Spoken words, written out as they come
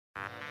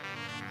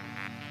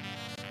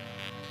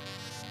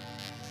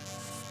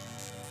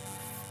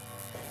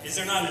Is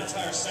there not an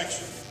entire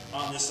section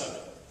on this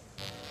subject?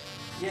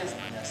 Yes,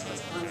 so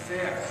it's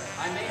unfair.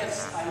 I may have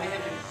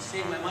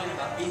changed my mind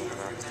about Ether,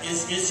 for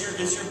example.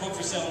 Is your book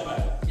for sale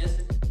back? Yes.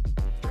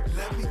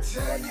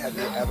 Have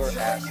you ever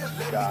asked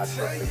God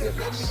for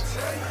forgiveness?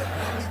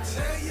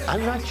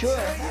 I'm not sure.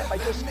 I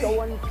just go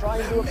and try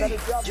and do a better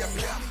job.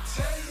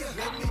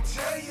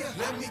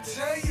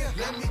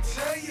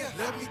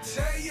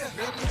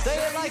 Say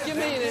it like you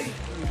mean it.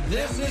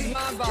 This is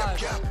my Bible.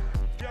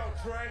 Yo,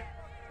 Trey.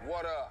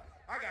 What up?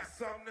 I got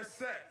something to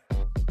say.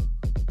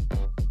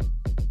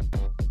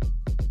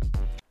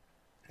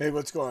 Hey,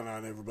 what's going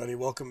on, everybody?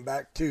 Welcome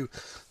back to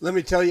Let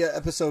Me Tell You,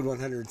 episode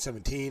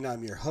 117.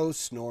 I'm your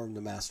host, Norm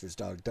the Master's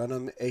Dog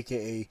Dunham,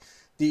 a.k.a.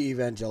 the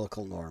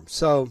Evangelical Norm.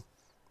 So,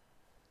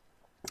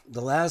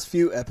 the last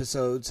few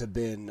episodes have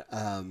been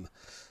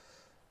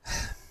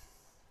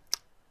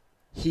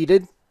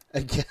heated, I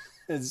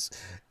guess,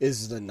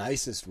 is the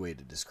nicest way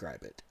to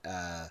describe it.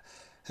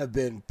 Have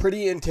been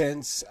pretty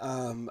intense,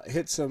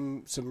 hit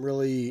some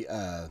really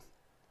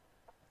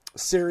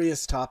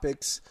serious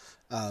topics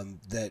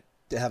that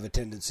have a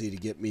tendency to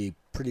get me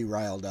pretty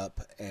riled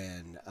up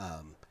and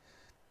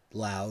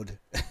loud.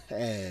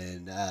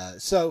 And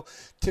so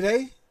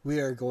today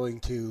we're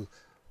gonna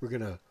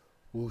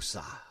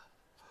woosaa,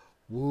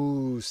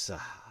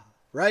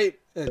 right?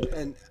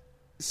 And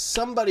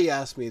somebody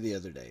asked me the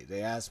other day.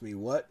 They asked me,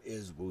 what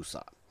is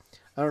woosaa?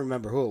 I don't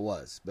remember who it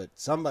was, but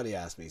somebody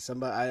asked me.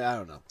 I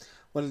don't know.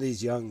 One of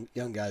these young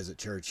guys at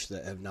church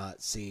that have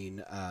not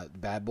seen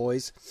Bad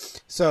Boys.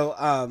 So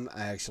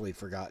I actually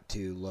forgot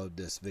to load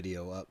this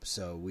video up.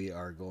 So we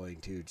are going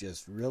to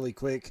just really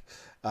quick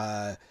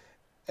live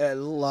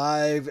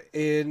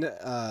in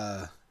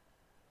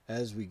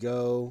as we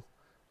go.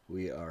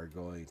 We are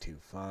going to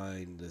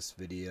find this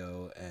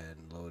video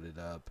and load it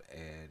up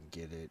and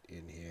get it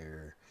in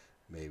here.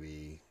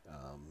 Maybe,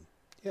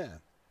 yeah.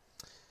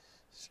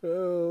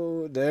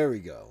 So there we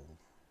go.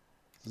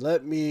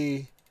 Let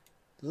me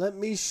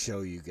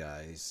show you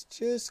guys,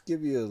 just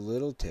give you a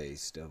little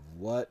taste of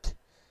what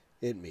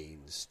it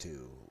means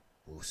to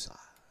woosaa.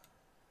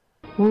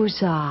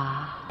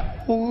 Woosaa.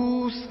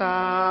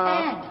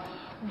 Woosaa.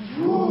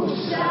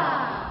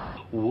 Woosaa.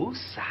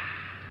 Woosaa.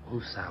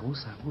 Woosaa,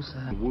 woosaa,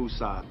 woosaa.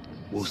 Woosaa.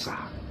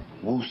 Woosaa.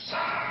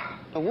 Woosaa.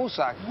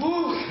 Woosaa.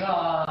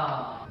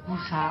 Woosaa.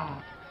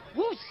 Woosaa.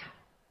 Woosaa.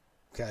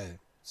 Okay,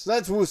 so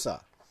that's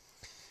woosaa.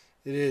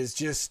 It is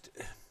just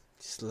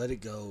let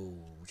it go,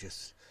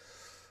 just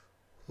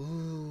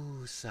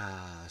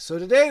woosaa. So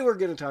today we're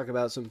going to talk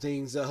about some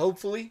things that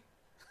hopefully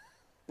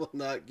will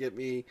not get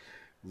me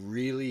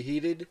really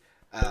heated.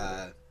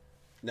 No,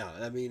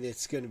 I mean,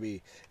 it's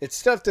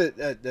stuff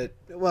that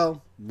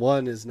well,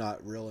 one is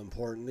not real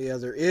important. The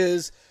other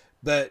is,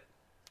 but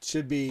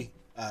should be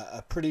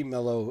a pretty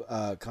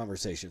mellow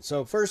conversation.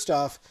 So first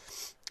off,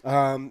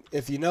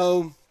 if you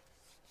know,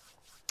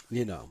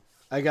 you know.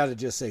 I got to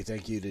just say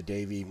thank you to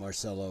Davey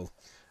Marcello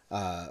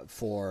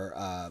for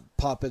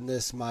popping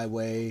this my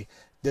way.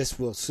 This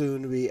will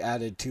soon be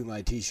added to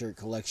my t-shirt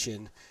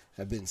collection.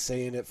 I've been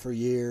saying it for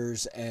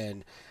years.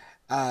 And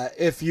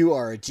if you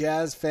are a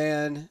Jazz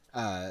fan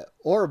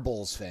or a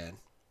Bulls fan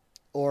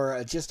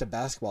or just a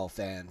basketball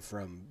fan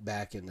from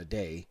back in the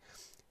day,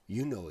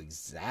 you know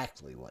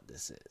exactly what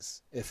this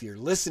is. If you're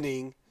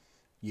listening,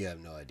 you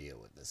have no idea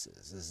what this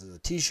is. This is a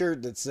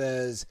t-shirt that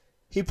says,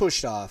 "He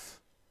pushed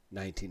off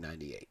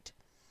 1998.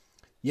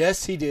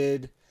 Yes, he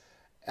did.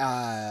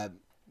 I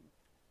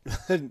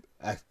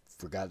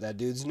forgot that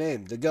dude's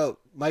name. The GOAT,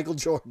 Michael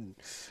Jordan.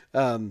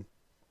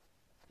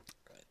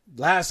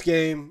 Last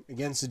game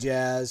against the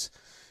Jazz.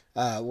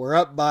 We're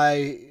up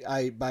by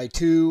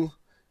 2.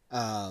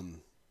 Or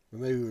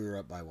maybe we were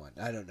up by 1.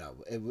 I don't know.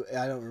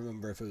 I don't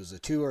remember if it was a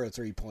 2 or a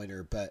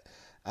 3-pointer. But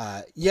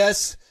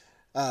yes,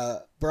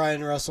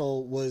 Brian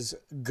Russell was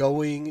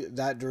going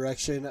that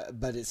direction.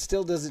 But it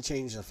still doesn't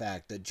change the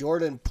fact that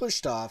Jordan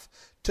pushed off,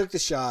 took the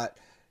shot,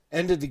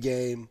 ended the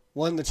game,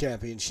 won the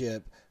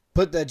championship,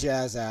 put that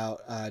Jazz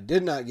out,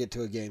 did not get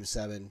to a Game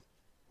 7,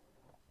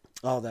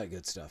 all that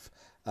good stuff.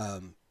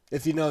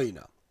 If you know, you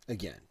know,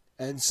 again.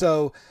 And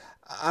so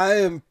I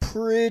am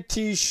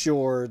pretty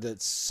sure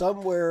that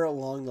somewhere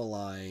along the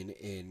line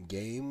in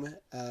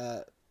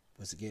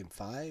was it Game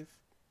 5?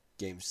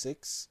 Game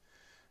 6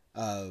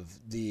 of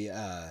the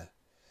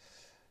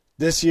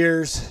this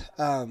year's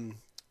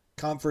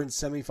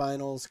conference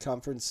semifinals,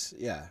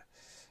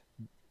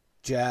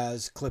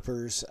 Jazz,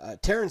 Clippers.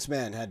 Terrence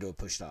Mann had to have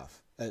pushed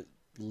off at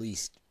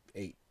least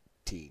 18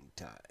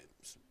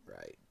 times,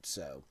 right?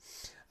 So,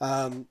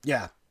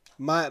 yeah,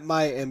 my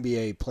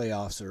NBA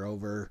playoffs are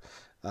over.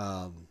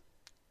 Not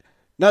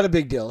a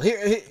big deal.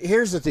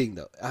 Here's the thing,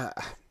 though.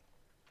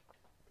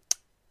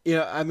 You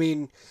know, I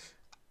mean,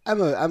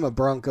 I'm a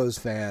Broncos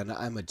fan.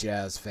 I'm a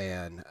Jazz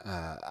fan.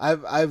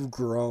 I've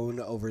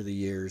grown over the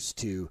years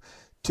to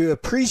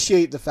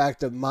appreciate the fact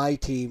that my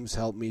teams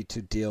help me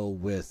to deal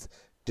with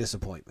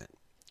disappointment.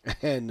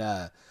 And,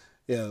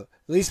 you know, at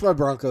least my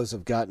Broncos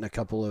have gotten a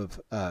couple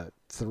of,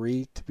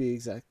 3 to be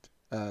exact,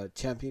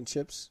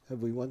 championships. Have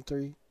we won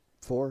 3?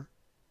 4?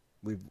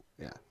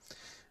 Yeah.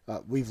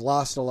 We've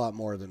lost a lot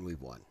more than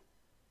we've won.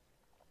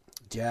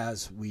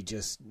 Jazz, we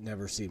just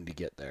never seem to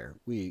get there.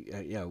 We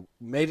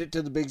made it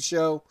to the big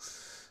show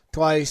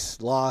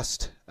twice,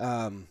 lost.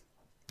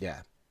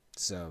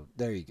 So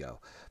there you go.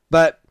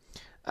 But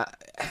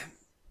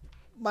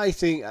my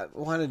thing I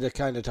wanted to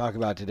kind of talk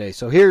about today.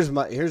 So here's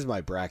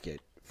my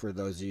bracket for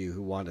those of you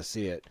who want to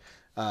see it,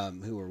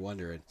 who were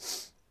wondering.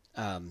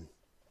 I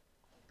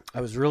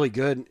was really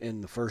good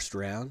in the first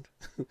round,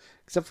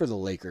 except for the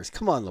Lakers.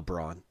 Come on,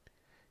 LeBron.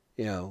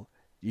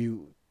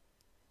 You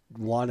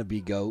want to be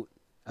GOAT.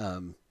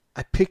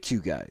 I picked you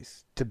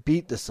guys to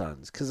beat the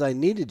Suns because I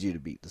needed you to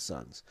beat the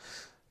Suns.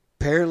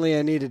 Apparently,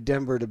 I needed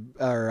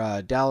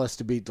Dallas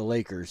to beat the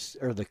Lakers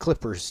or the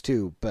Clippers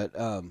too. But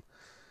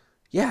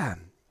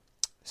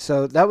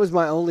so that was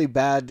my only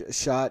bad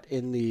shot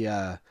in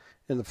the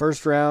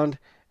first round,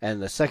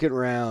 and the second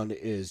round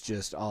is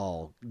just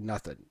all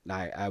nothing.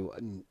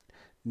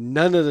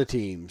 None of the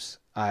teams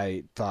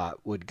I thought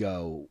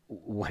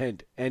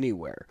went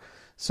anywhere.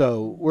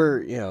 So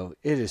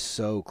it is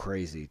so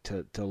crazy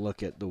to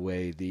look at the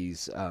way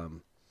these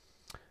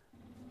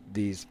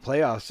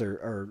playoffs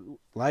are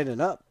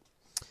lining up.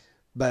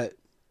 But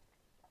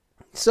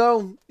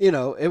so,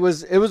 it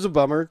was a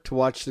bummer to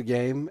watch the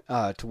game,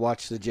 to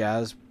watch the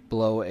Jazz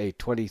blow a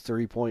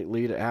 23-point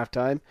lead at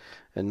halftime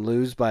and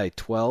lose by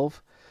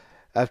 12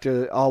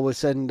 after all was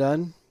said and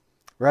done.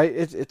 Right?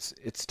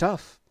 It's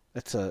tough.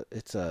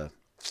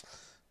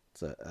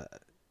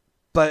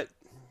 But I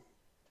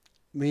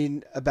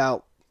mean,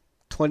 about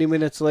 20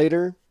 minutes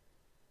later,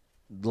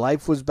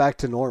 life was back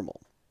to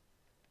normal.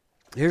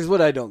 Here's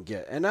what I don't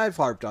get, and I've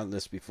harped on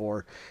this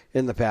before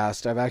in the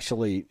past. I've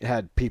actually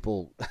had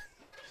people,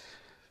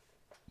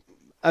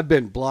 I've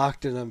been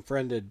blocked and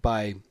unfriended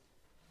by,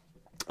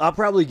 I'll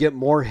probably get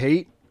more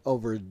hate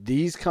over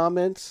these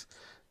comments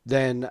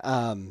than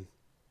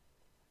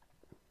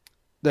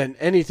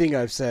anything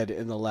I've said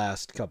in the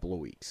last couple of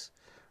weeks.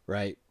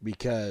 Right?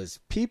 Because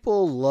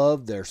people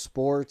love their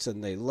sports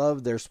and they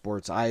love their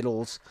sports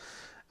idols.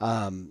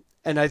 And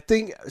I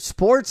think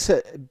sports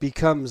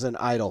becomes an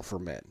idol for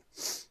men.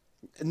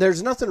 And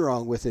there's nothing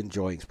wrong with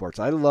enjoying sports.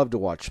 I love to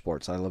watch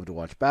sports. I love to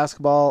watch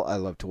basketball. I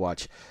love to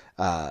watch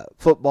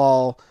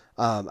football.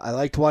 I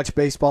like to watch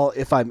baseball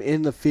if I'm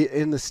in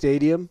the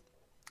stadium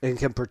and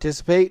can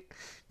participate.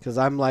 Because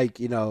I'm like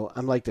the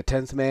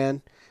 10th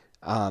man.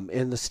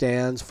 In the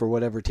stands for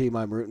whatever team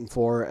I'm rooting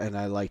for, and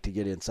I like to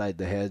get inside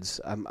the heads.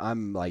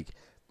 I'm like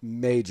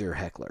major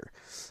heckler.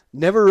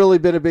 Never really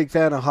been a big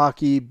fan of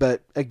hockey,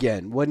 but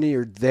again, when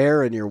you're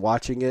there and you're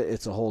watching it,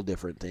 it's a whole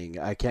different thing.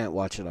 I can't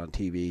watch it on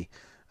TV.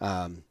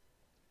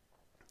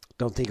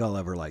 Don't think I'll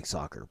ever like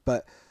soccer,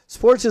 but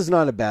sports is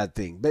not a bad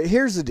thing. But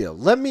here's the deal.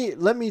 Let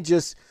me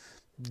just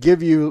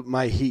give you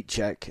my heat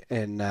check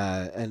and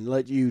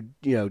let you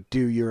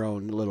do your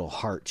own little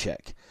heart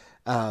check.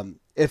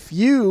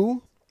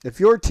 If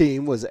your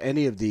team was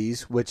any of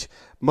these, which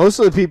most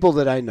of the people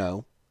that I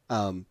know,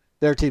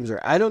 their teams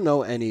are, I don't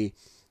know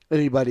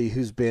anybody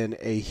who's been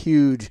a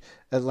huge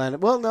Atlanta.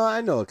 Well, no, I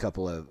know a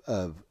couple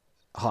of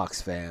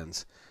Hawks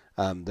fans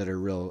that are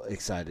real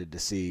excited to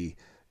see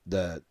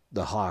the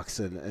Hawks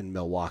and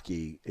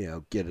Milwaukee,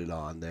 get it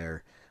on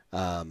there.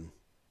 I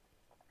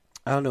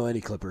don't know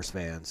any Clippers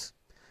fans.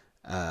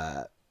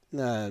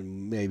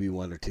 Maybe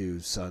one or two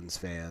Suns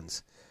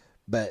fans,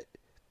 but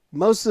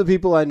most of the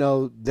people I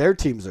know, their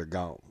teams are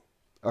gone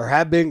or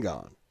have been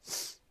gone.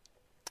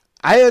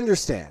 I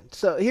understand.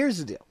 So here's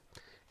the deal.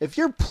 If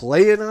you're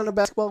playing on a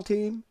basketball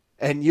team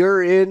and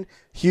you're in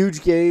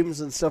huge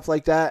games and stuff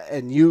like that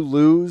and you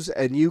lose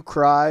and you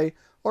cry,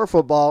 or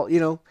football,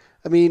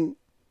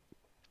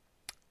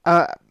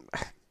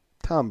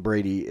 Tom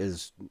Brady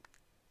is,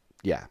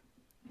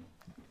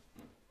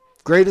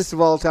 greatest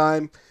of all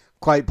time,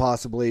 quite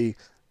possibly.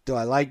 Do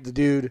I like the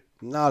dude?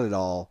 Not at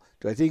all.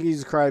 Do I think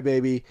he's a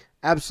crybaby?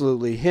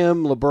 Absolutely.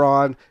 Him,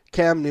 LeBron,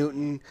 Cam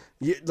Newton,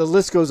 the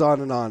list goes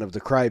on and on of the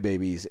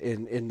crybabies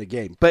in the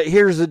game. But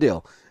here's the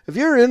deal. If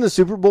you're in the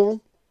Super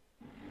Bowl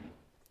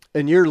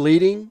and you're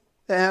leading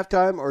at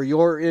halftime, or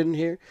you're in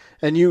here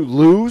and you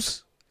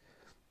lose,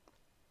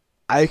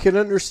 I can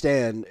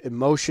understand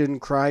emotion,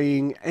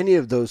 crying, any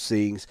of those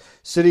things,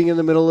 sitting in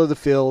the middle of the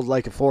field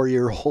like a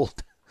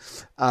 4-year-old.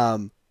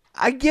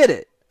 I get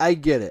it.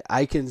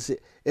 I can see.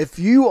 If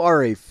you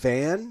are a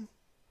fan,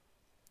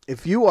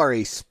 if you are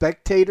a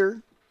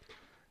spectator,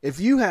 if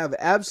you have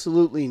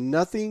absolutely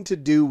nothing to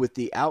do with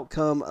the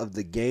outcome of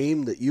the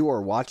game that you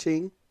are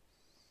watching,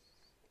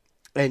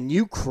 and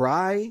you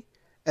cry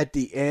at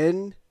the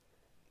end,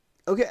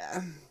 okay,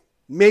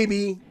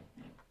 maybe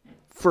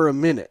for a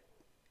minute.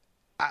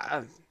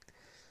 I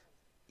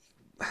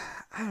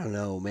don't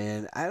know,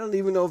 man. I don't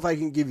even know if I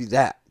can give you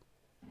that.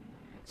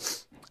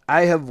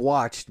 I have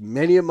watched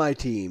many of my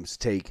teams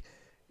take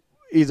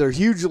either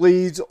huge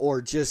leads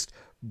or just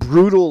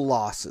brutal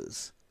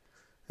losses.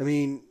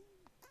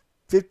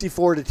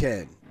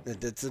 54-10.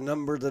 That's a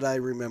number that I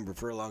remember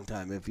for a long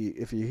time. If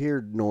you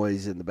hear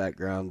noise in the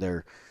background,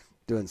 they're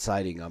doing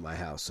siding on my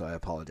house, so I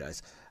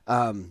apologize.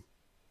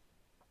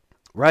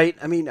 Right?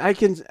 I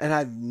can, and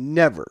I've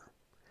never,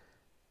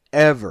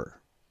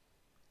 ever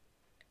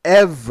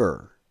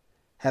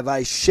have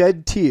I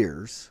shed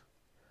tears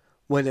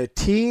when a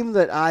team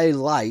that I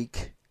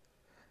like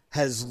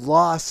has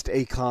lost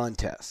a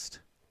contest.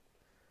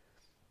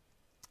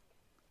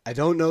 I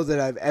don't know that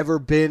I've ever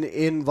been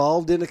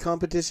involved in a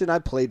competition. I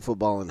played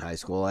football in high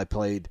school. I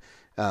played,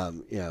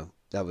 that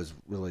was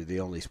really the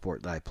only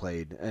sport that I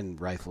played,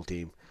 and rifle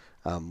team,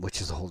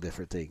 which is a whole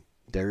different thing.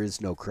 There is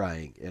no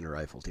crying in a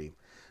rifle team.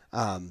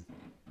 I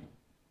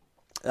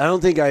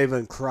don't think I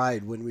even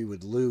cried when we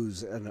would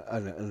lose in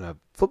a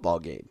football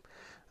game,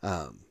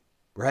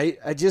 right?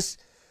 I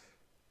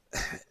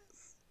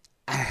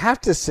have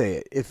to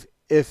say it.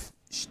 If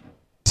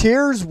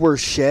tears were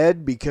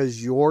shed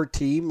because your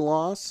team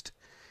lost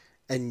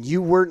and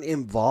you weren't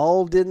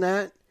involved in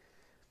that,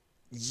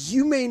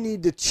 you may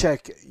need to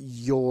check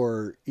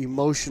your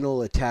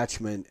emotional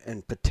attachment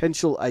and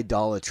potential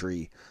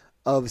idolatry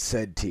of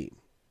said team.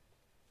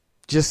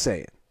 Just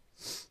saying.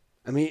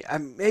 I mean,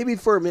 maybe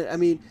for a minute. I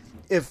mean,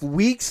 if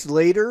weeks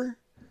later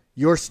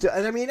you're still,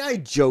 and I mean, I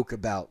joke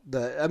about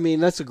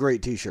that's a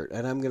great T-shirt,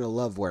 and I'm gonna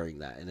love wearing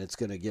that, and it's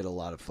gonna get a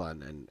lot of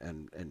fun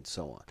and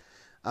so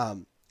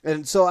on.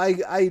 And so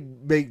I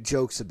make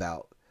jokes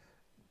about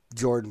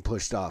Jordan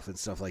pushed off and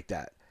stuff like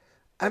that.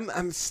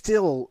 I'm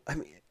still, I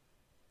mean,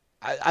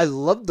 I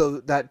love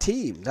that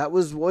team. That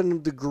was one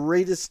of the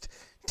greatest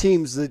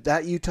teams,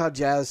 that Utah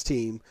Jazz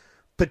team.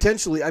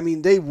 Potentially, I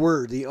mean, they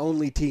were the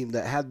only team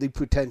that had the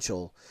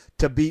potential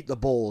to beat the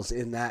Bulls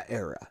in that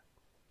era.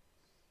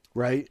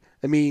 Right?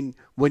 I mean,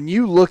 when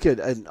you look at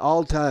an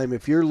all-time,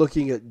 if you're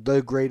looking at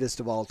the greatest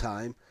of all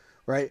time,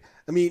 right?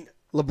 I mean,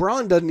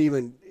 LeBron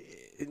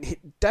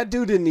that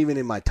dude isn't even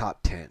in my top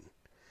 10.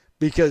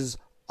 Because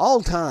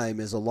all time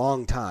is a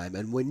long time.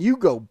 And when you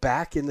go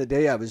back in the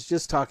day, I was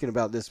just talking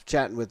about this,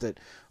 chatting with it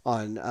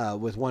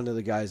with one of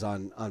the guys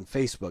on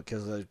Facebook,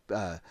 because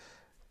I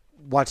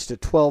watched a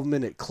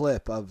 12-minute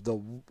clip of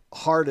the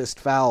hardest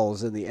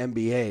fouls in the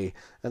NBA,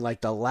 and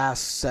like the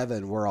last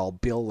 7 were all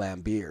Bill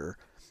Laimbeer,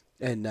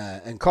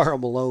 and Karl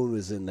Malone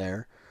was in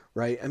there,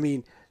 right? I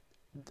mean,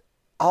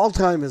 all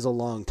time is a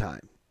long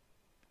time.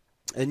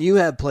 And you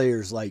have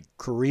players like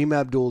Kareem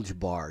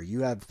Abdul-Jabbar.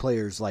 You have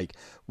players like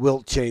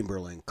Wilt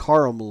Chamberlain,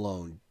 Karl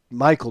Malone,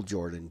 Michael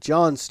Jordan,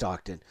 John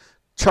Stockton,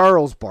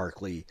 Charles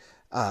Barkley,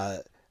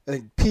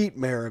 and Pete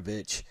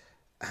Maravich.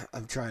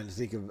 I'm trying to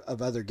think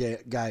of other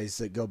guys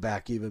that go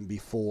back even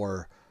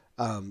before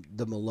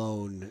the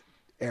Malone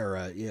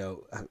era. You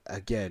know,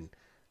 again,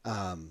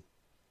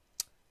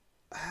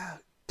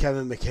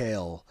 Kevin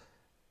McHale,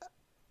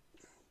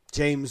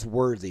 James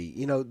Worthy.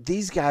 You know,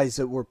 these guys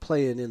that were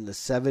playing in the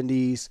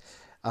 70s.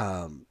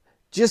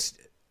 Just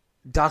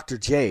Dr.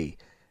 J.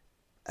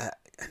 I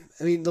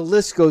mean, the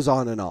list goes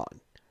on and on.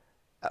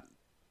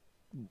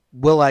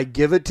 Will I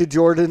give it to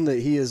Jordan that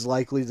he is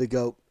likely the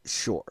GOAT?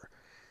 Sure.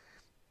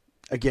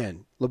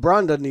 Again,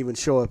 LeBron doesn't even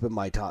show up in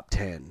my top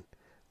 10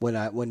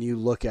 when you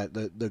look at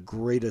the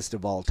greatest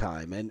of all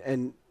time.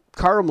 And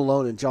Karl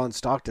Malone and John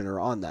Stockton are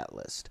on that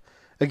list.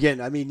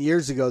 Again, I mean,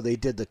 years ago they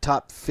did the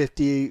top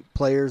 50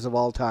 players of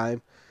all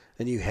time,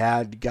 and you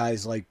had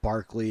guys like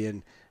Barkley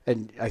and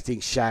I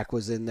think Shaq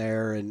was in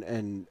there,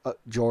 and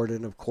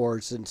Jordan, of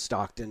course, and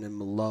Stockton and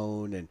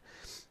Malone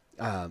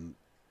and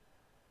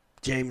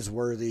James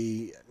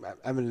Worthy.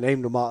 I'm going to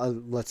name them all.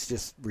 Let's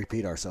just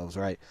repeat ourselves,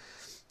 right?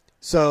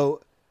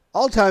 So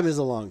all time is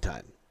a long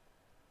time.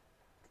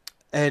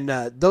 And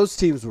those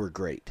teams were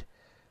great.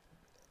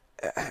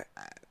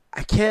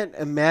 I can't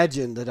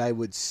imagine that I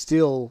would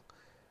still...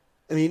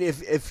 I mean,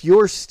 if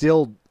you're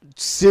still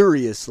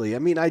seriously... I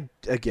mean, I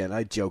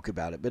joke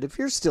about it, but if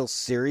you're still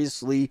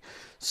seriously...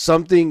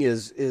 something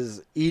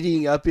is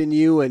eating up in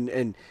you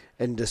and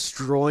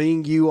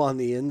destroying you on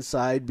the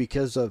inside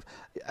because of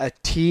a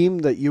team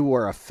that you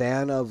were a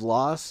fan of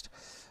lost,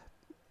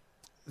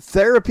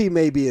 therapy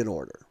may be in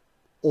order.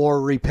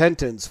 Or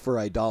repentance for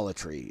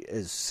idolatry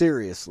is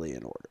seriously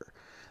in order.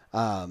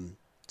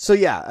 So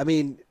yeah, I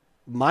mean,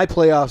 my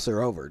playoffs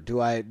are over.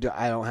 I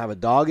don't have a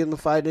dog in the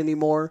fight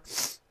anymore.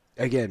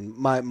 Again,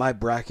 my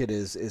bracket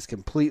is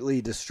completely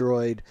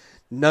destroyed.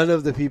 None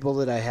of the people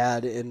that I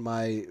had in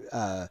my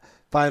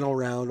final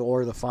round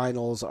or the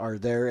finals are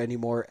there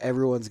anymore.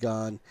 Everyone's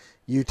gone.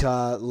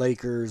 Utah,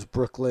 Lakers,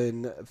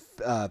 Brooklyn,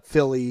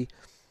 Philly,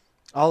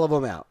 all of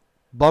them out.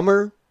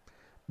 Bummer,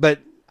 but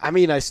I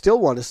mean, I still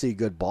want to see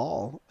good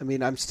ball. I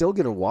mean, I'm still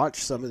going to watch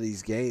some of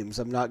these games.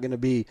 I'm not going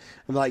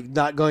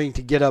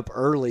to get up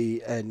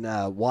early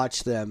and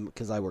watch them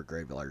because I work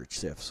graveyard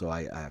shift, so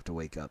I have to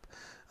wake up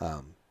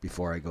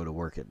before I go to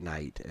work at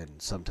night,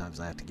 and sometimes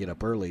I have to get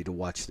up early to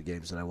watch the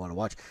games that I want to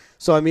watch.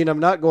 So, I mean, I'm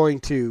not going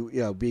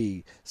to,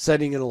 be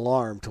setting an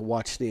alarm to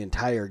watch the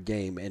entire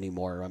game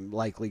anymore. I'm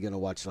likely going to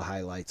watch the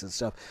highlights and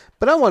stuff,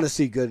 but I want to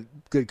see good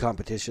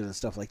competition and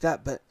stuff like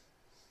that. But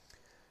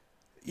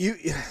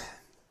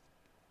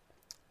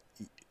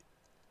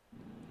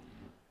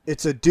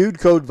it's a dude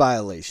code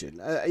violation.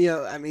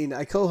 I mean,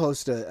 I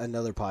co-host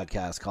another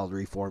podcast called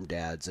Reformed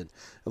Dads, and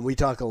we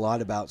talk a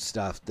lot about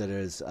stuff that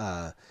is,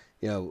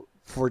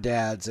 for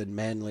dads and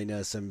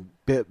manliness and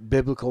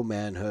biblical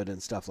manhood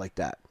and stuff like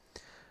that.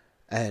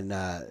 And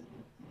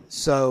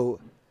so,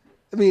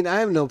 I mean, I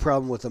have no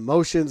problem with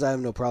emotions. I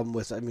have no problem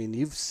with, I mean,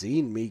 you've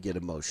seen me get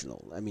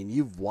emotional. I mean,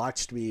 you've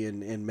watched me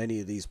in many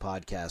of these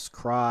podcasts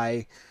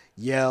cry,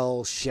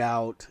 yell,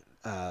 shout,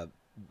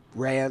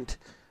 rant.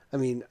 I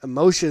mean,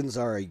 emotions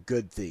are a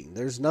good thing.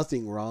 There's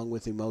nothing wrong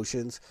with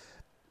emotions.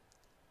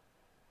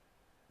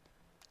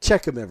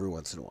 Check them every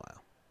once in a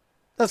while.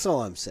 That's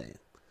all I'm saying.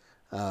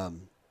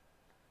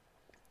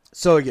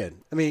 So again,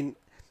 I mean,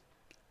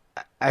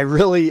 I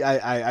bring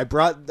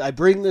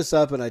this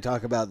up and I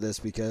talk about this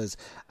because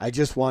I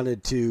just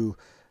wanted to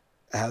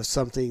have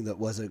something that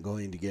wasn't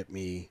going to get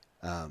me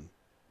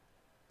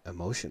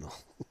emotional.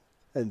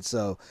 And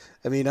so,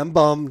 I mean, I'm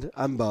bummed.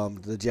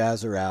 The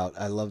Jazz are out.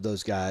 I love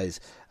those guys.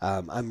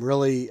 I'm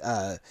really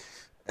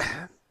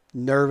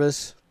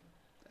nervous,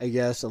 I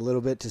guess, a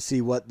little bit to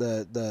see what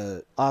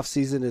the off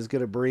season is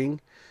going to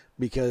bring,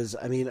 because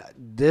I mean,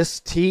 this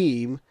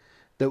team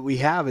that we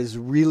have is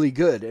really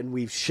good, and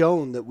we've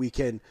shown that we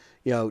can,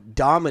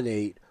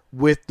 dominate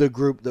with the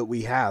group that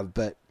we have.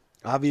 But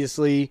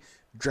obviously,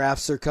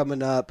 drafts are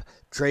coming up,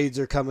 trades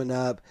are coming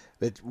up.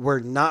 But we're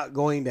not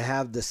going to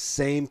have the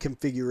same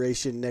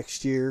configuration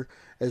next year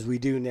as we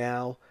do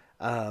now.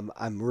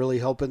 I'm really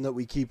hoping that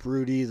we keep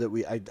Rudy.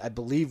 I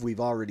believe we've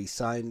already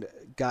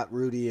got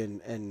Rudy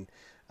and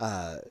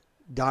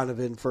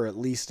Donovan for at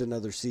least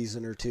another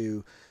season or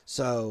two.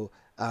 So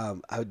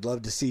I would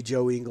love to see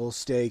Joe Ingles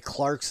stay.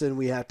 Clarkson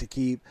we have to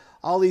keep.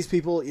 All these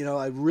people,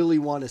 I really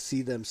want to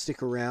see them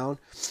stick around.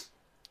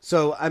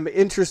 So I'm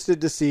interested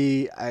to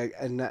see.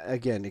 And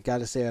again, I got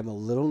to say I'm a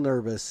little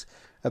nervous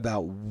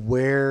about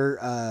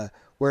where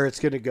it's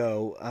going to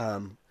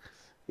go.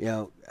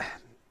 We'll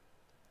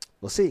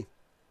see.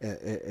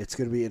 It's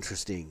going to be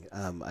interesting.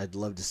 I'd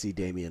love to see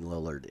Damian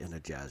Lillard in a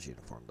Jazz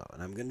uniform, though.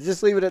 And I'm going to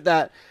just leave it at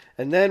that.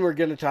 And then we're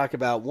going to talk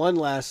about one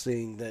last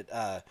thing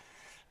that,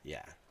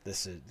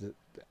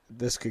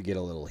 this could get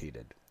a little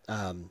heated.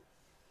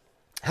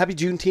 Happy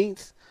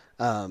Juneteenth.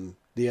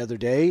 The other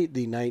day,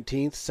 the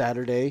 19th,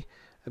 Saturday,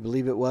 I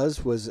believe it was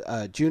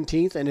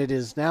Juneteenth, and it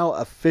is now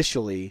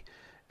officially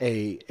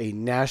a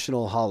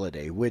national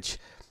holiday, which,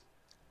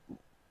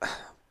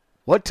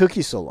 what took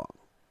you so long,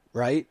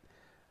 right?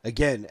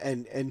 Again,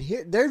 and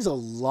here, there's a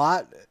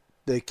lot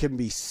that can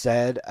be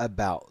said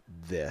about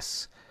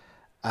this.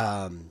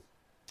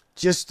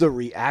 Just the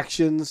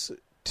reactions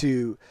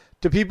to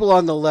people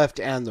on the left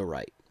and the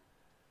right.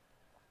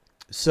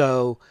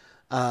 So,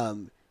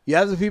 you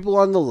have the people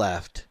on the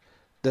left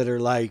that are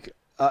like,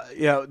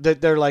 that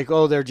they're like,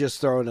 oh, they're just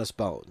throwing us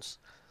bones.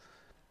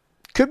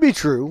 Could be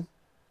true.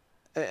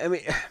 I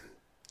mean,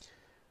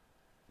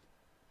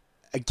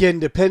 again,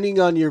 depending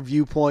on your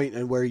viewpoint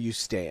and where you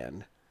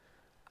stand,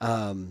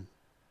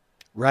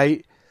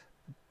 right?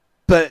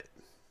 But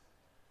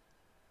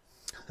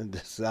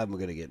I'm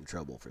going to get in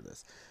trouble for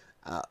this,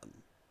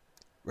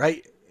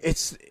 right?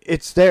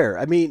 It's there.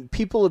 I mean,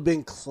 people have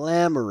been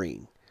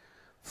clamoring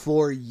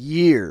for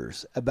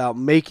years about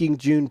making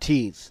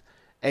Juneteenth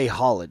a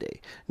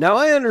holiday. Now,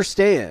 I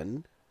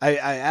understand. I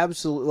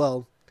absolutely,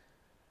 well,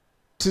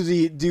 to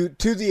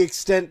the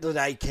extent that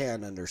I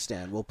can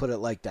understand, we'll put it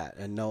like that.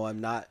 And no,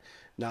 I'm not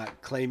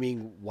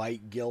claiming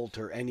white guilt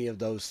or any of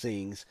those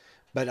things,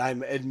 but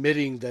I'm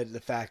admitting that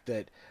the fact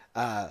that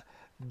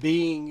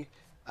being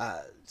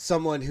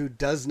someone who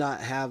does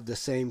not have the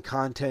same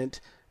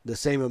content, the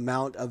same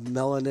amount of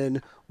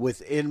melanin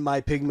within my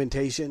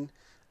pigmentation,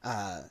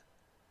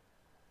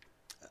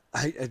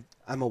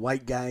 I'm a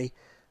white guy.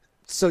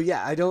 So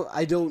yeah, I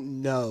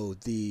don't know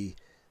the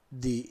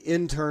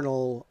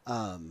internal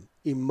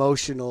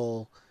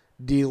emotional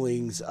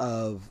dealings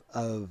of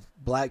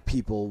black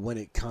people when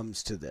it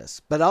comes to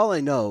this. But all I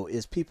know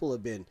is people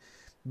have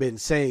been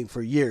saying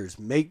for years,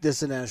 make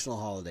this a national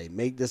holiday,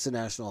 make this a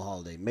national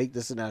holiday, make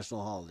this a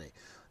national holiday.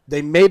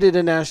 They made it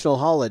a national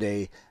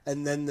holiday,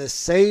 and then the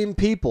same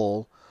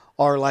people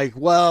are like,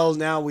 well,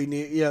 now we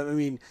need,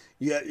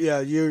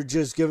 you're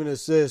just giving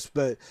us this,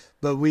 but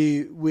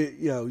we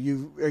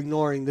you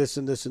ignoring this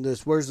and this and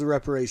this. Where's the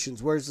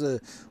reparations? Where's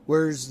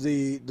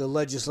the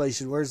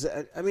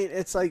legislation? I mean,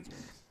 it's like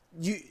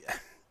you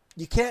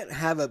can't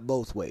have it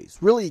both ways.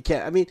 Really, you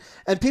can't. I mean,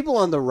 and people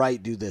on the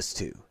right do this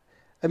too.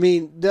 I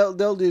mean,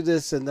 they'll do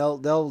this and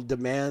they'll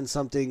demand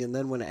something, and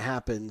then when it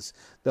happens,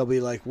 they'll be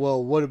like,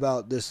 well, what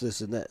about this,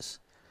 this, and this?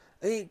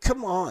 I mean,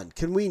 come on.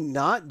 Can we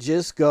not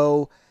just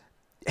go,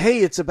 hey,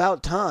 it's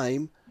about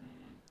time.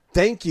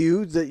 Thank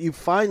you that you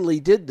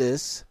finally did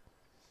this.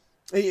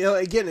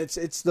 Again,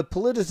 it's the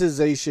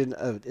politicization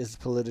of, is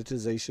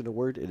politicization a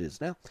word? It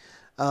is now.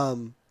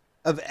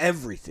 Of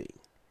everything.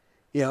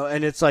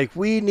 And it's like,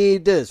 we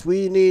need this,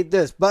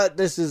 but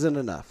this isn't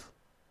enough.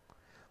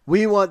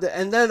 We want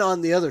and then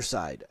on the other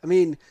side, I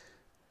mean,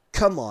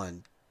 come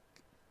on.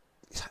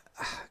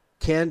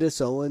 Candace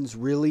Owens,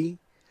 really?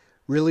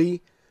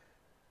 Really?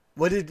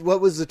 What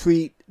was the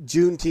tweet?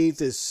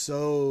 Juneteenth is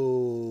so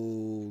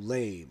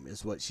lame,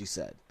 is what she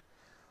said.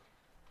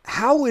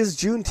 How is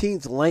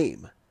Juneteenth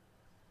lame?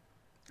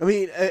 I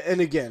mean,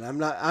 and again, I'm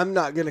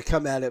not going to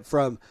come at it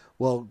from,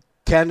 well,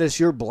 Candace,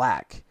 you're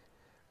black.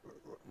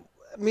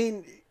 I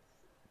mean,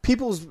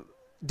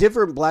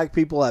 different black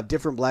people have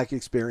different black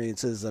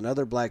experiences than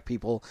other black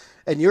people,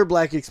 and your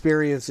black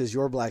experience is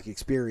your black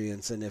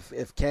experience. And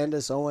if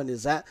Candace Owen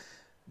is that,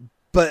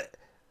 but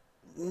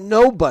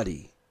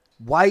nobody,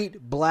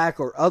 white, black,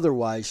 or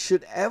otherwise,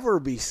 should ever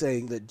be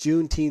saying that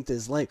Juneteenth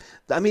is lame.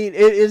 I mean,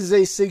 it is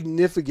a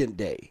significant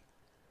day.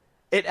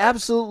 It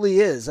absolutely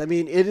is. I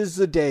mean, it is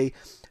the day.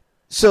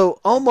 So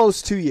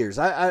almost 2 years.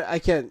 I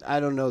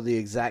don't know the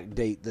exact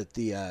date that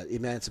the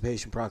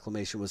Emancipation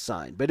Proclamation was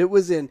signed, but it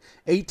was in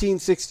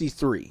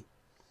 1863.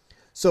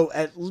 So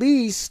at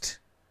least,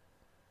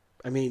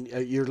 I mean,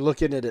 you're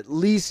looking at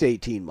least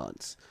 18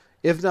 months,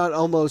 if not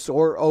almost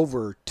or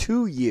over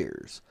 2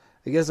 years.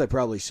 I guess I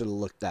probably should have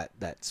looked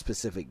that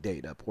specific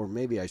date up, or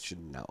maybe I should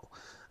know.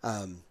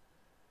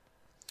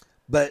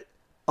 But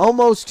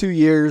almost 2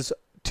 years,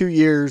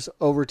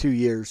 over 2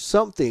 years,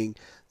 something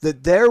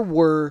that there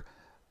were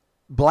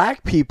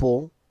black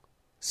people,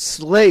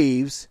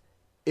 slaves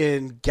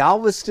in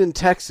Galveston,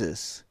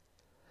 Texas,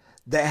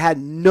 that had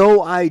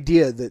no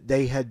idea that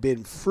they had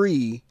been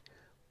free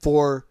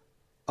for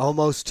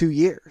almost 2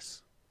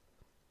 years.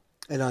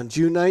 And on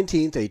June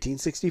 19th,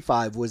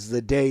 1865 was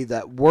the day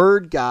that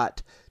word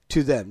got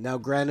to them. Now,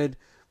 granted,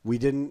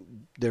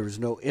 there was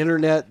no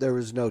internet, there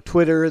was no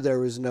Twitter, there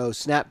was no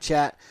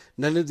Snapchat,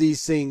 none of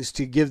these things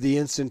to give the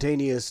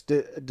instantaneous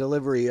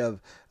delivery of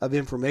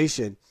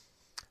information.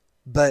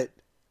 But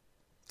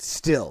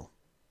still,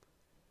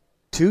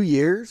 2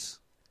 years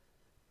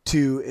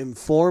to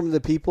inform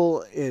the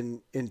people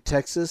in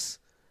Texas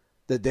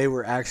that they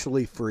were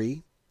actually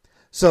free.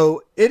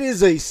 So it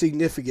is a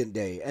significant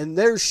day, and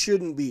there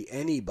shouldn't be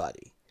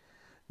anybody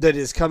that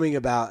is coming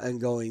about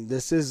and going,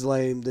 this is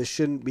lame, this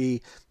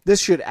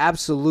should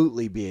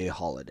absolutely be a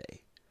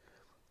holiday.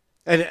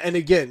 And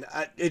again,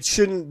 it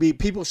shouldn't be,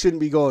 people shouldn't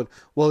be going,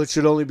 well, it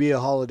should only be a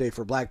holiday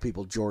for black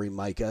people, Jory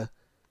Micah.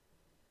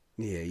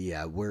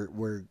 Yeah, we're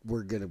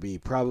going to be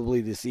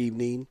probably this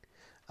evening,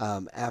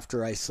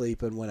 after I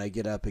sleep and when I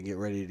get up and get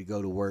ready to go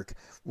to work,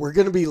 we're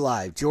going to be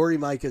live. Jory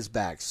Micah's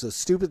back. So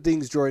stupid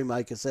things Jory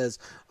Micah says,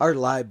 our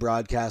live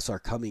broadcasts are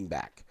coming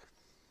back.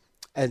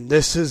 And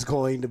this is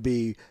going to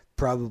be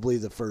probably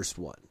the first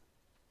one.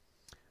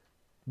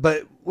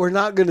 But we're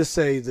not going to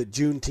say that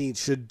Juneteenth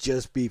should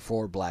just be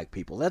for black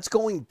people. That's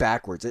going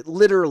backwards. It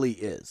literally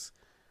is.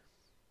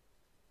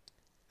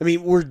 I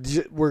mean, we're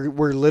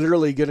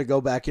literally going to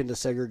go back into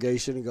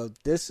segregation and go,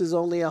 this is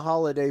only a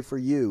holiday for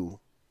you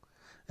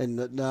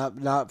and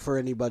not for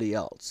anybody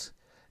else.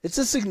 It's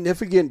a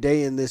significant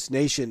day in this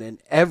nation, and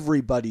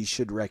everybody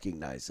should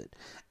recognize it.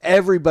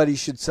 Everybody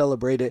should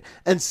celebrate it,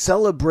 and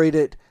celebrate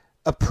it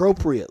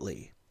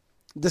appropriately.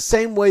 The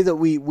same way that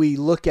we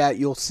look at,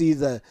 you'll see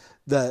the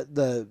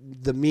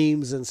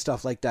memes and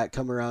stuff like that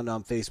come around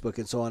on Facebook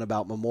and so on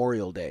about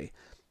Memorial Day.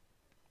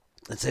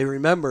 And say,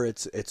 remember,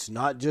 it's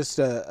not just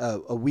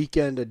a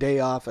weekend, a day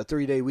off, a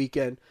 3-day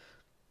weekend,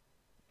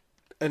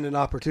 and an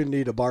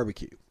opportunity to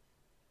barbecue.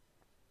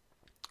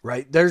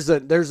 Right? There's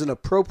an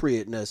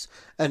appropriateness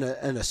and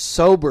a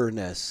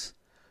soberness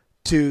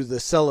to the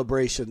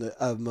celebration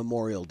of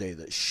Memorial Day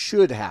that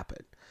should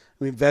happen.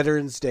 I mean,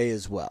 Veterans Day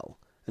as well.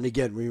 And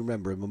again,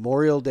 remember,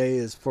 Memorial Day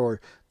is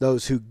for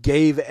those who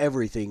gave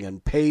everything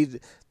and paid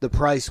the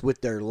price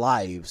with their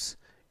lives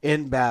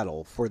in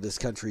battle for this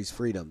country's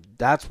freedom.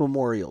 That's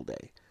Memorial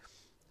Day.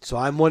 So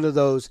I'm one of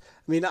those.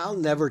 I mean, I'll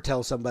never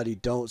tell somebody,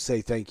 don't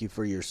say thank you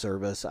for your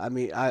service. I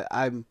mean,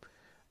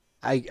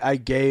 I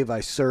gave,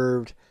 I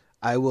served.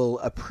 I will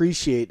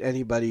appreciate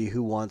anybody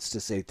who wants to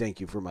say thank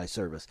you for my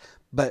service.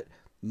 But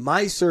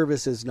my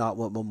service is not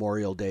what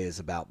Memorial Day is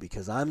about,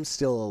 because I'm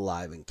still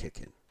alive and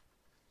kicking.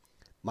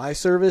 My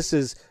service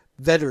is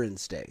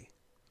Veterans Day.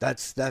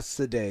 That's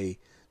the day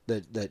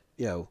that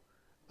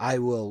I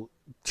will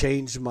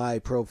change my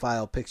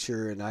profile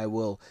picture, and I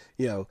will,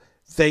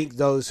 thank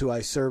those who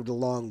I served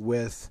along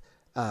with,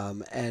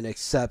 and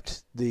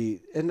accept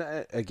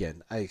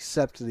again, I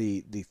accept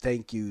the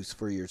thank yous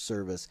for your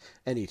service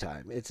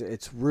anytime.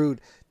 It's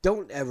rude.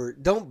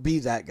 Don't be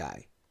that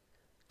guy.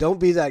 Don't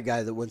be that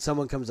guy that when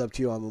someone comes up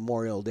to you on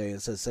Memorial Day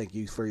and says thank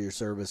you for your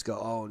service, go,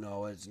 oh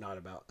no, it's not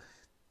about.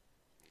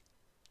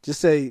 Just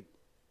say,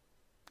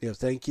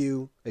 thank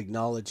you,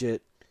 acknowledge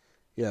it,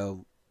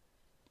 do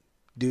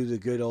the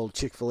good old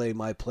Chick-fil-A,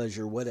 my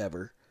pleasure,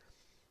 whatever.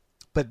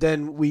 But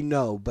then we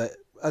know, but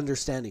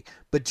understanding.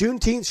 But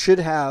Juneteenth should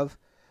have,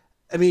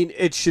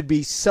 it should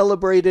be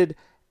celebrated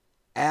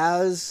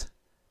as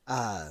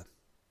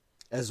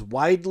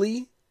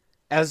widely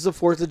as the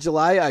 4th of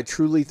July. I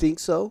truly think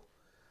so.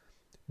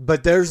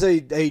 But there's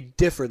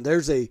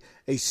there's a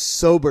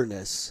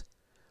soberness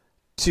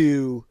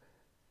to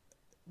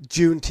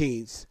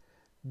Juneteenth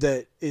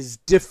that is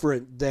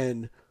different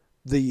than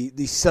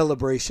the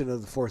celebration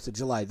of the 4th of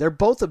July. They're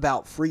both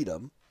about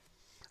freedom.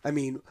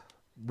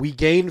 We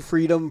gained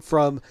freedom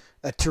from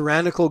a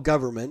tyrannical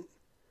government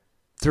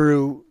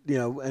through,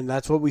 and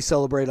that's what we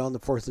celebrate on the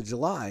 4th of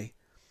July.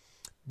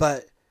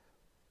 But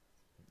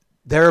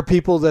There are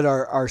people that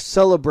are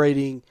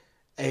celebrating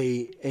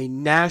a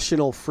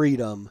national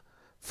freedom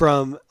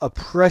from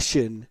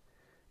oppression.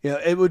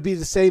 It would be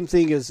the same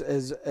thing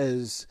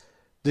as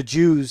the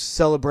Jews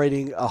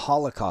celebrating a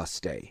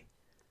Holocaust Day,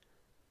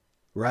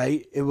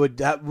 right?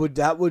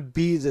 That would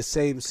be the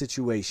same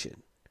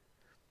situation.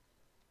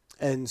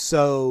 And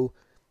so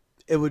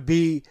it would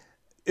be,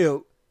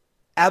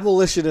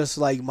 abolitionists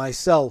like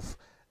myself,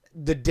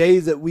 the day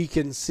that we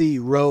can see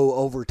Roe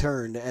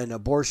overturned and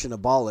abortion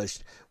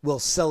abolished, we'll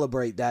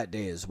celebrate that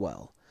day as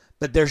well.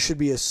 But there should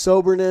be a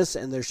soberness,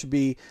 and there should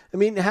be,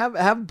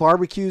 have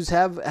barbecues,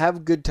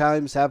 have good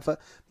times, have fun,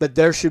 but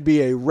there should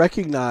be a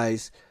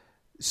recognized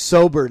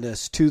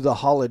soberness to the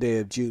holiday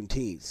of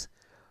Juneteenth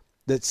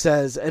that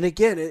says, and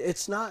again,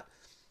 it's not,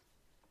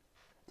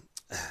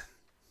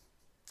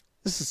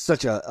 this is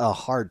such a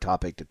hard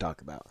topic to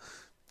talk about,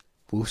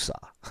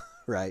 woosaa,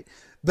 right?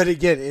 But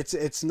again,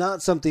 it's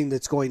not something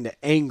that's going to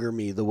anger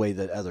me the way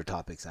that other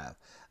topics have.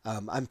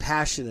 I'm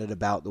passionate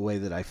about the way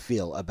that I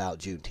feel about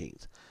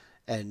Juneteenth.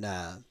 And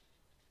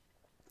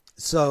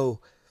so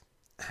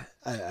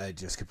I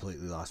just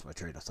completely lost my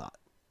train of thought.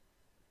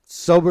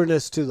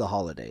 Soberness to the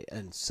holiday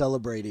and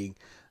celebrating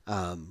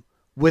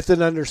with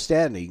an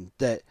understanding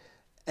that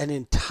an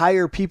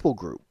entire people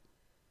group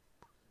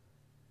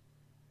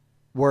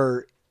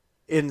were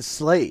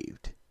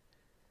enslaved.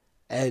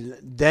 And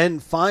then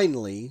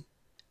finally,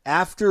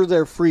 after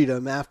their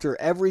freedom, after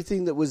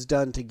everything that was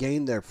done to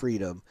gain their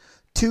freedom,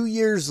 2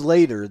 years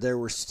later, there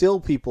were still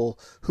people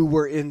who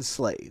were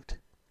enslaved.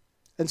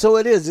 And so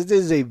it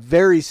is a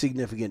very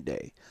significant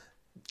day.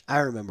 I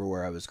remember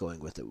where I was going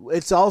with it.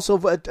 It's also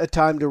a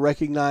time to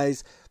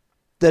recognize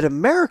that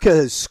America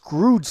has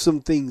screwed some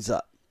things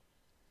up.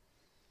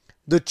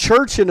 The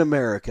church in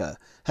America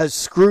has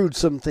screwed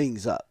some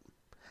things up.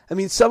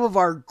 Some of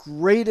our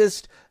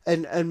greatest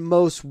and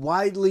most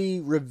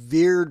widely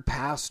revered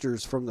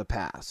pastors from the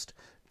past,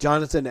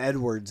 Jonathan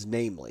Edwards,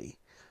 namely.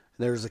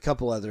 There's a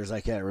couple others,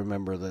 I can't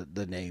remember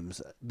the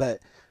names, but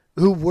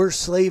who were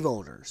slave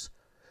owners,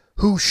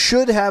 who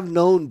should have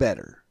known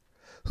better,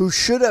 who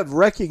should have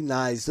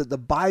recognized that the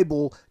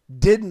Bible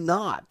did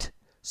not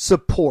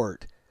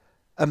support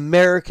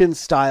American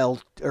style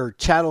or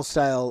chattel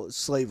style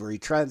slavery,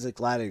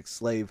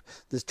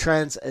 the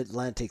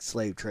transatlantic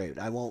slave trade.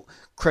 I won't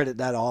credit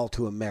that all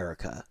to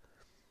America.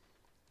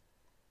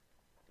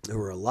 There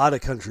were a lot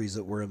of countries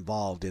that were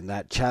involved in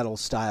that chattel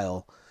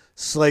style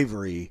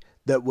slavery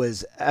that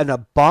was an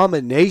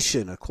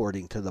abomination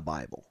according to the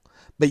Bible.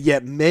 But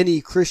yet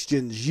many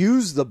Christians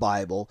use the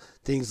Bible,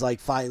 things like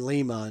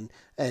Philemon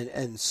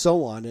and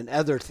so on, and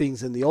other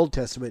things in the Old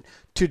Testament,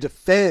 to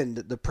defend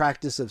the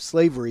practice of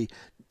slavery,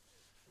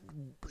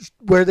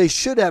 where they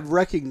should have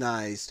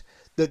recognized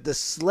that the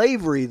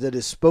slavery that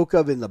is spoke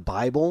of in the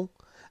Bible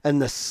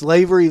and the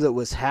slavery that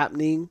was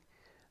happening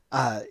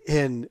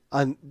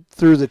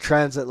through the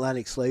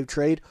transatlantic slave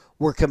trade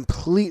were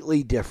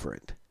completely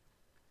different.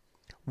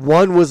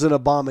 One was an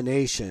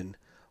abomination.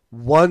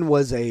 One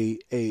was a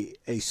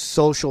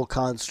social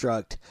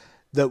construct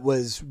that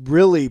was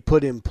really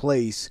put in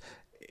place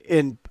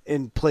in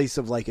place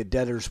of like a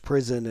debtor's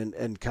prison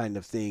and kind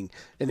of thing,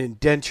 an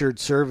indentured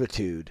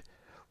servitude,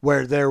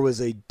 where there was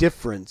a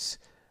difference.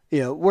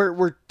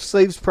 Were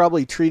slaves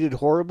probably treated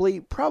horribly?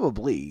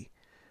 Probably.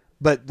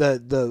 But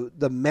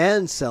the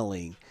man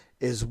selling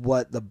is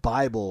what the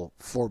Bible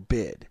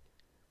forbid.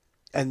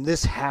 And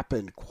this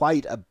happened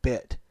quite a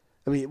bit.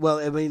 It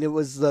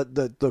was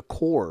the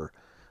core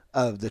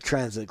of the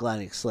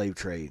transatlantic slave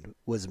trade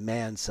was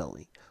man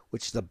selling,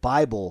 which the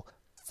Bible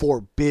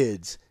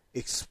forbids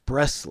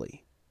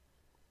expressly.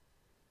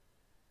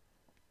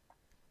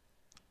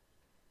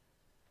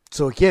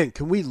 So again,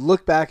 can we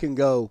look back and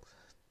go,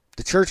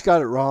 the church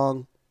got it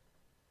wrong,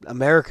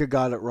 America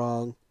got it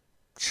wrong?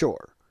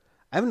 Sure.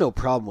 I have no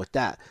problem with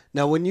that.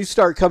 Now, when you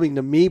start coming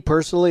to me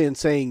personally and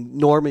saying,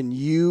 Norman,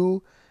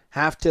 you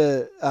have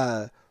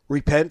to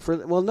repent for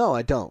that, well, no,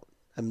 I don't.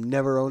 I've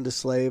never owned a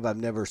slave. I've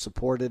never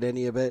supported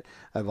any of it.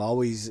 I've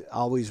always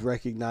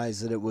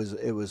recognized that it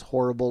was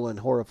horrible and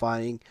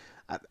horrifying.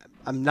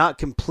 I'm not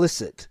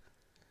complicit,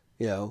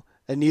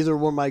 and neither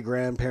were my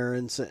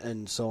grandparents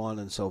and so on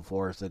and so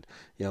forth. And,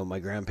 my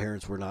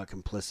grandparents were not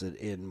complicit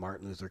in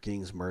Martin Luther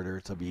King's murder,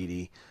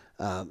 Tabidi.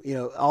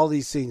 All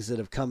these things that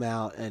have come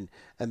out and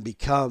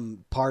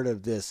become part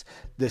of this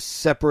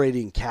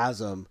separating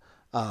chasm,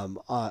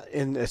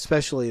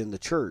 especially in the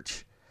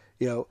church.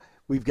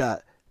 We've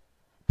got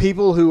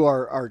people who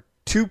are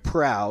too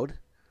proud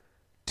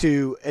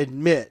to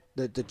admit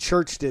that the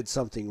church did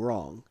something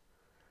wrong.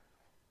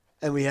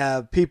 And we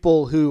have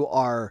people who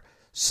are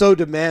so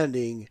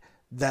demanding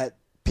that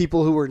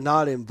people who are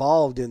not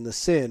involved in the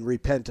sin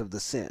repent of the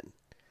sin.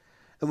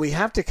 And we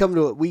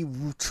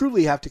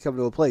truly have to come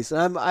to a place.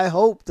 And I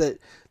hope that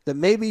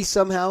maybe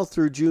somehow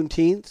through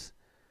Juneteenth,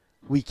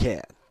 we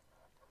can.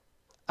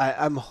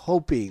 I'm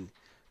hoping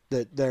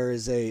that there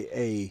is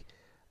a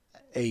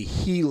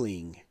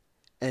healing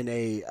and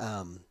a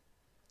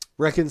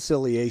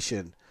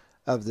reconciliation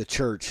of the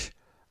church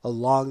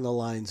along the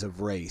lines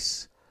of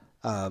race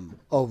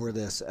over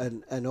this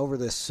and over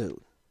this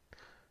soon.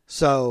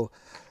 So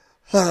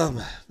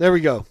there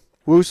we go.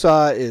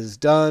 Woosaa is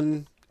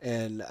done,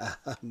 and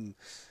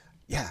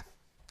yeah,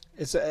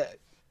 it's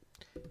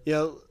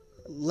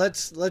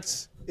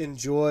let's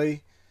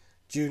enjoy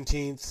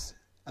Juneteenth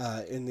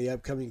in the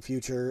upcoming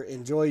future.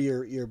 Enjoy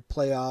your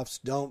playoffs.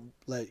 Don't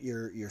let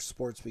your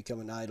sports become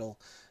an idol.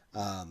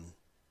 And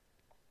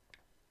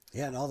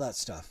all that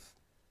stuff.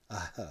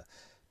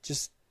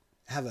 Just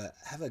have a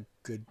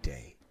good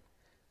day,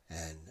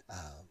 and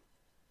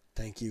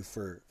thank you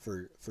for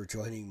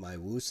joining my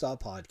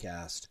Woosaa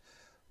podcast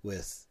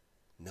with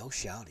no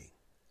shouting,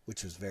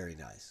 which was very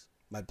nice.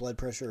 My blood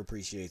pressure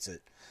appreciates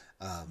it.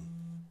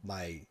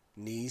 My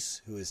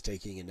niece, who is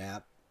taking a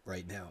nap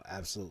right now,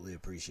 absolutely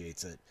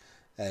appreciates it.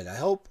 And I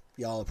hope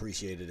y'all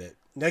appreciated it.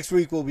 Next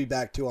week, we'll be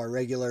back to our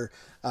regular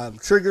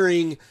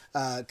triggering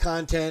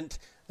content,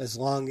 as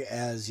long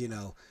as,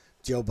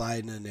 Joe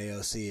Biden and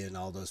AOC and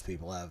all those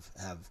people have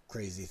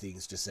crazy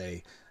things to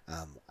say.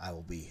 I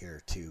will be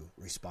here to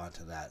respond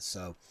to that.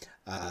 So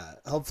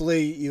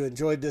hopefully you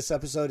enjoyed this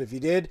episode. If you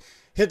did,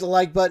 hit the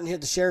like button,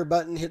 hit the share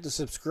button, hit the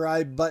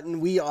subscribe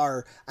button. It's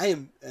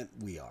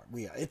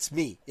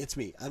me.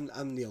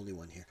 I'm the only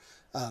one here.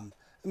 I'm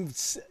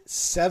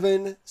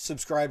 7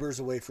 subscribers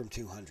away from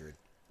 200.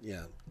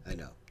 Yeah, I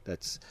know.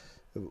 That's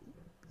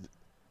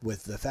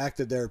with the fact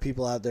that there are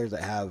people out there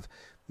that have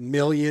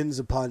millions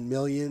upon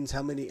millions.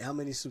 How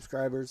many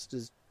subscribers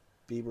does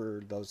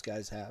Bieber, those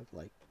guys have?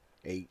 Like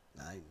 8,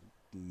 9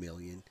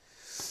 million.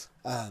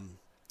 I'm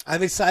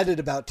excited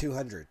about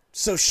 200.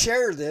 So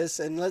share this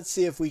and let's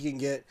see if we can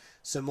get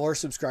some more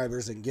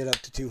subscribers and get up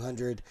to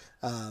 200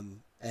 and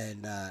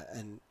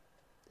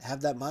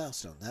have that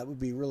milestone. That would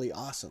be really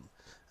awesome.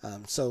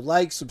 So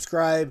like,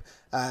 subscribe,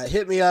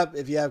 hit me up.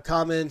 If you have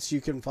comments, you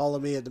can follow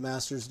me at The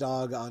Master's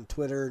Dog on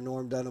Twitter,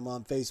 Norm Dunham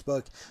on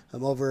Facebook.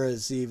 I'm over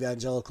as the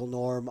Evangelical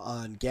Norm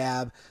on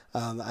Gab.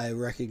 I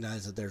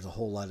recognize that there's a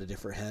whole lot of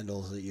different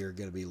handles that you're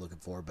going to be looking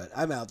for, but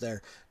I'm out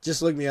there.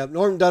 Just look me up.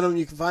 Norm Dunham,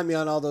 you can find me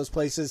on all those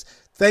places.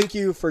 Thank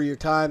you for your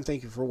time.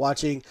 Thank you for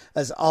watching.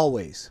 As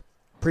always,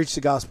 preach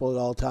the gospel at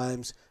all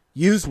times.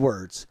 Use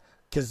words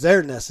because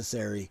they're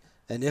necessary.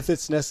 And if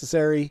it's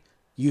necessary,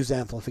 use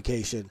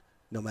amplification.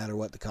 No matter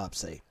what the cops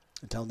say.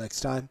 Until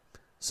next time,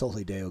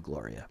 Soli Deo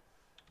Gloria.